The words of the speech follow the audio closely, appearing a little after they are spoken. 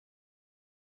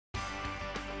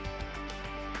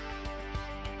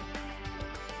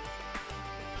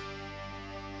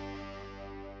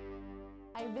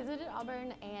visited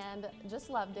Auburn and just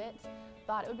loved it.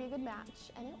 Thought it would be a good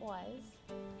match, and it was.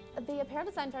 The apparel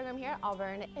design program here at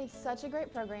Auburn is such a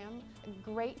great program,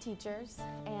 great teachers,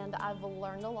 and I've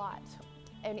learned a lot.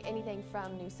 Anything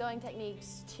from new sewing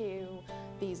techniques to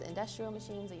these industrial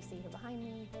machines that you see here behind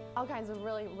me. All kinds of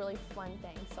really, really fun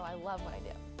things, so I love what I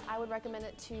do. I would recommend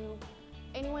it to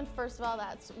anyone, first of all,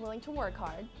 that's willing to work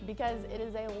hard, because it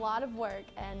is a lot of work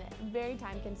and very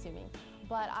time consuming.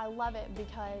 But I love it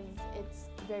because it's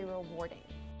very rewarding.